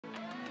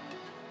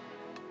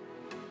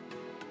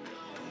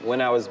When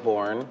I was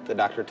born, the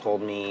doctor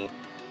told me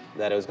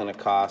that it was gonna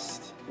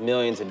cost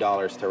millions of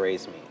dollars to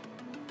raise me.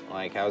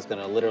 Like, I was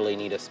gonna literally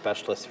need a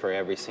specialist for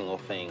every single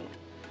thing,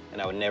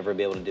 and I would never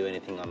be able to do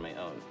anything on my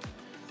own.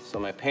 So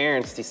my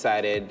parents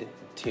decided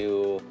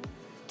to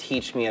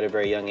teach me at a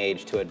very young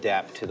age to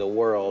adapt to the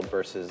world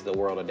versus the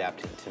world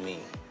adapting to me.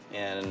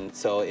 And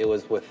so it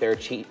was with their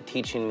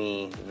teaching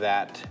me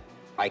that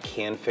I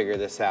can figure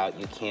this out,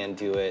 you can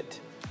do it.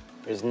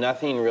 There's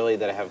nothing really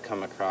that I have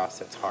come across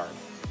that's hard.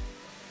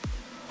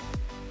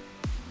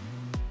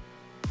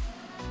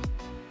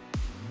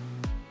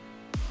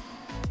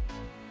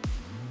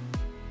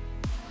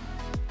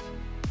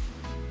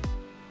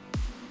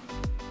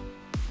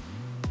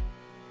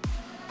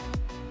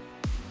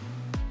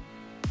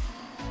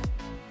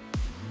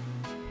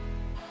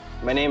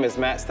 My name is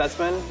Matt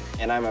Stutzman,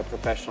 and I'm a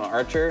professional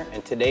archer,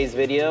 and today's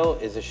video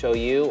is to show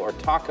you or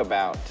talk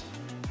about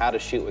how to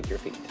shoot with your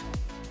feet.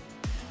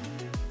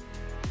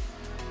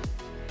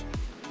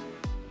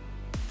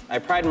 I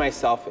pride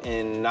myself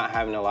in not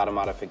having a lot of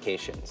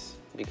modifications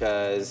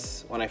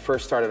because when I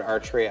first started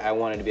archery, I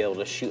wanted to be able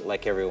to shoot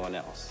like everyone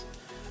else.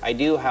 I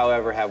do,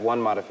 however, have one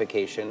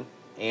modification,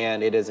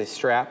 and it is a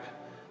strap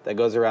that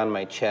goes around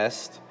my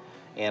chest,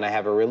 and I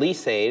have a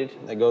release aid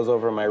that goes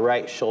over my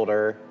right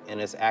shoulder and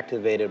is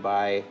activated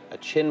by a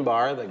chin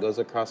bar that goes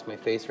across my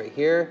face right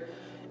here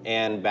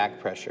and back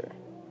pressure.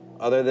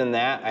 Other than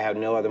that, I have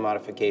no other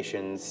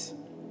modifications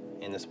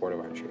in the sport of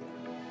archery.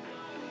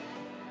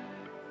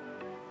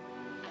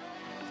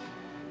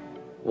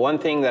 One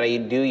thing that I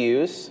do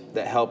use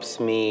that helps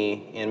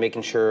me in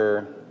making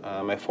sure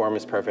my form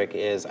is perfect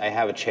is I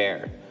have a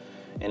chair,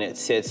 and it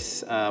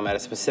sits at a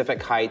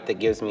specific height that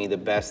gives me the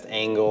best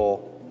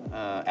angle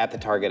at the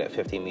target at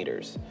 50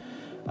 meters.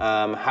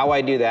 How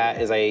I do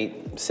that is I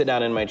sit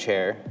down in my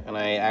chair and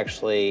I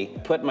actually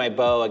put my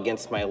bow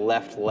against my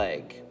left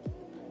leg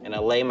and I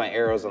lay my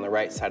arrows on the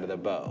right side of the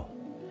bow.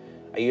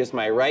 I use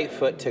my right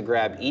foot to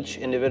grab each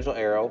individual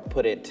arrow,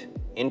 put it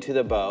into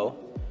the bow.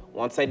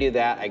 Once I do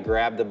that, I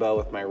grab the bow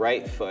with my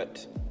right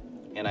foot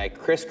and I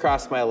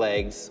crisscross my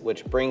legs,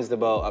 which brings the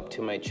bow up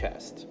to my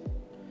chest.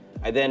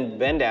 I then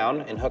bend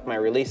down and hook my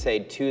release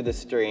aid to the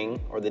string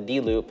or the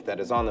D-loop that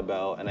is on the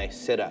bow, and I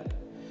sit up.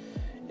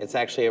 It's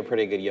actually a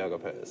pretty good yoga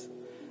pose.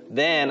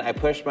 Then I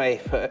push my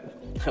foot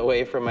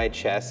away from my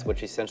chest,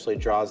 which essentially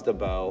draws the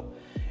bow,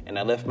 and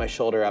I lift my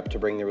shoulder up to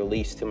bring the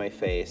release to my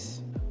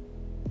face.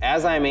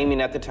 As I'm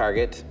aiming at the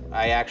target,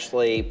 I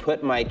actually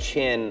put my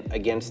chin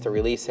against the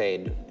release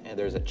aid, and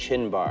there's a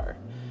chin bar,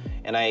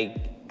 and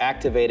I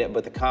activate it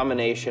with a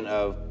combination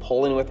of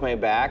pulling with my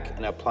back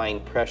and applying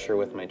pressure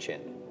with my chin.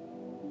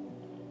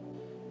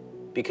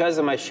 Because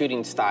of my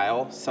shooting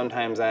style,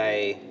 sometimes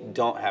I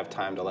don't have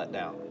time to let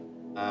down.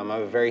 I'm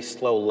a very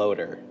slow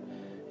loader.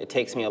 It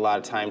takes me a lot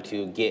of time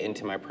to get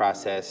into my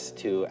process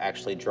to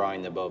actually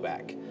drawing the bow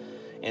back.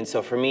 And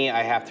so for me,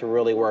 I have to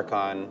really work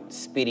on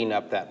speeding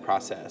up that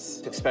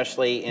process,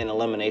 especially in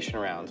elimination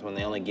rounds when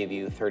they only give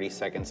you 30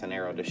 seconds an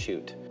arrow to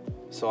shoot.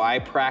 So I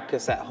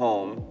practice at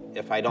home.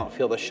 If I don't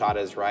feel the shot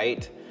is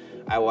right,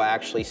 I will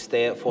actually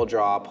stay at full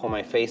draw, pull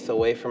my face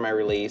away from my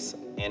release,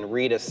 and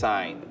read a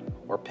sign,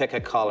 or pick a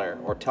color,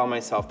 or tell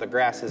myself the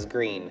grass is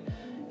green,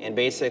 and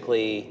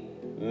basically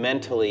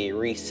mentally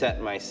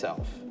reset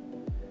myself.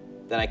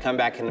 Then I come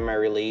back into my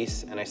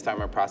release and I start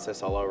my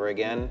process all over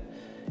again.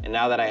 And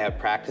now that I have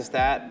practiced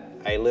that,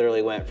 I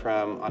literally went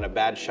from, on a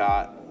bad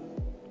shot,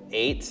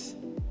 8s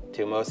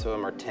to most of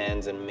them are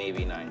 10s and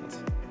maybe 9s.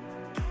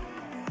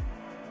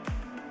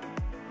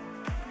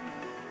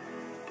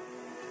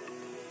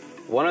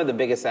 One of the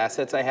biggest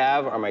assets I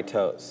have are my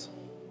toes.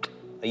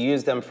 I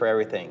use them for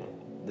everything.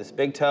 This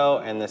big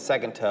toe and the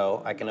second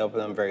toe, I can open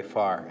them very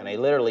far, and I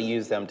literally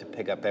use them to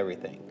pick up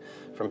everything,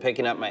 from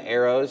picking up my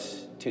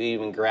arrows to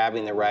even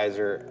grabbing the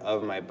riser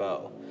of my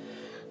bow.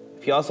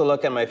 If you also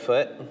look at my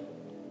foot,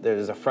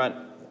 there's a front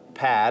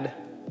pad.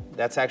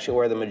 That's actually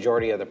where the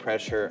majority of the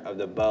pressure of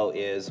the bow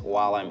is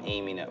while I'm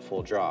aiming at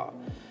full draw.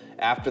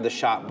 After the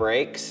shot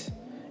breaks,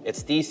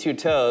 it's these two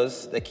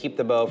toes that keep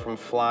the bow from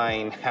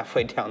flying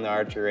halfway down the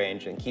archery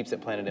range and keeps it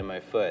planted in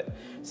my foot,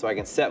 so I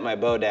can set my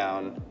bow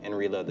down and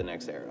reload the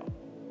next arrow.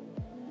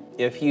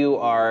 If you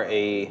are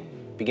a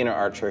beginner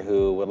archer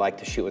who would like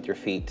to shoot with your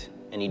feet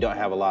and you don't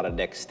have a lot of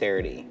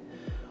dexterity,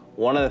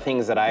 one of the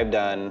things that I've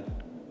done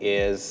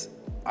is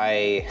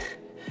I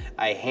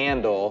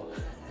handle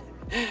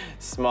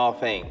small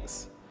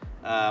things.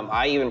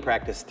 I even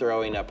practice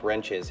throwing up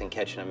wrenches and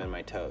catching them in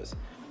my toes.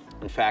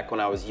 In fact, when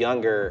I was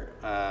younger,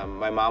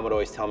 my mom would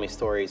always tell me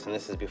stories, and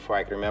this is before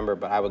I can remember,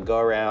 but I would go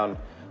around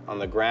on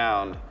the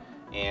ground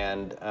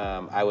and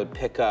I would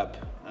pick up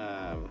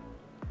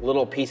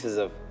little pieces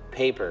of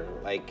paper,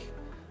 like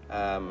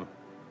a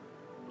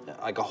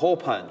hole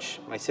punch.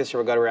 My sister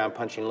would go around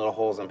punching little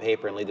holes in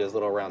paper and leave those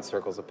little round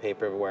circles of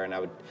paper everywhere, and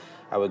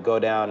I would go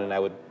down and I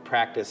would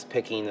practice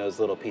picking those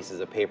little pieces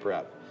of paper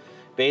up.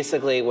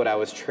 Basically, what I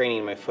was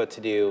training my foot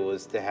to do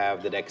was to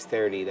have the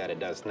dexterity that it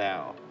does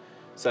now.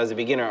 So as a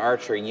beginner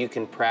archer, you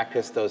can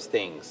practice those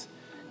things.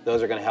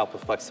 Those are going to help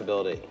with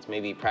flexibility.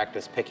 Maybe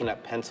practice picking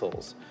up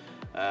pencils,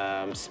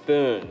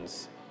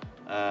 spoons,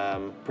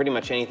 pretty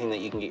much anything that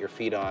you can get your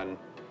feet on,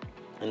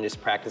 and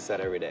just practice that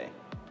every day.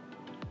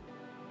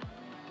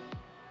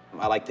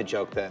 I like to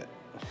joke that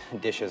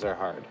dishes are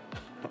hard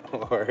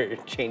or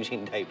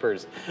changing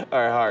diapers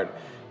are hard,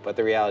 but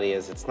the reality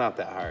is it's not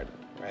that hard,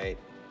 right?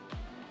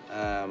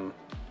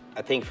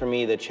 I think for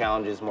me the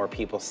challenge is more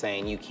people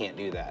saying you can't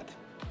do that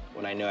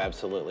when I know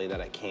absolutely that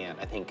I can.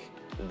 I think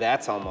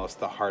that's almost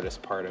the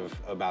hardest part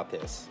about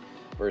this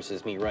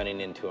versus me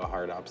running into a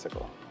hard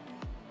obstacle.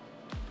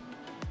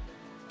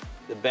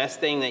 The best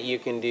thing that you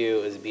can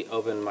do is be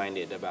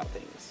open-minded about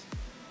things.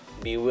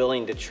 Be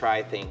willing to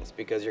try things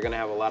because you're gonna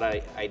have a lot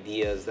of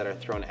ideas that are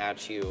thrown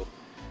at you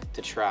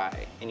to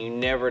try. And you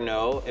never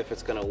know if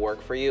it's gonna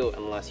work for you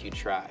unless you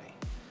try.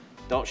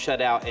 Don't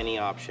shut out any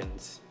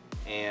options.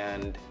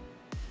 And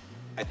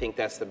I think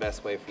that's the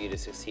best way for you to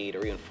succeed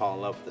or even fall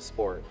in love with the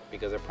sport,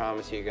 because I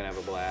promise you, you're gonna have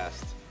a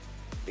blast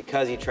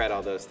because you tried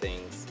all those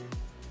things.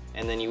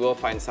 And then you will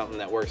find something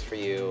that works for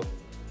you,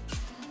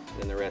 and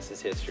then the rest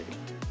is history.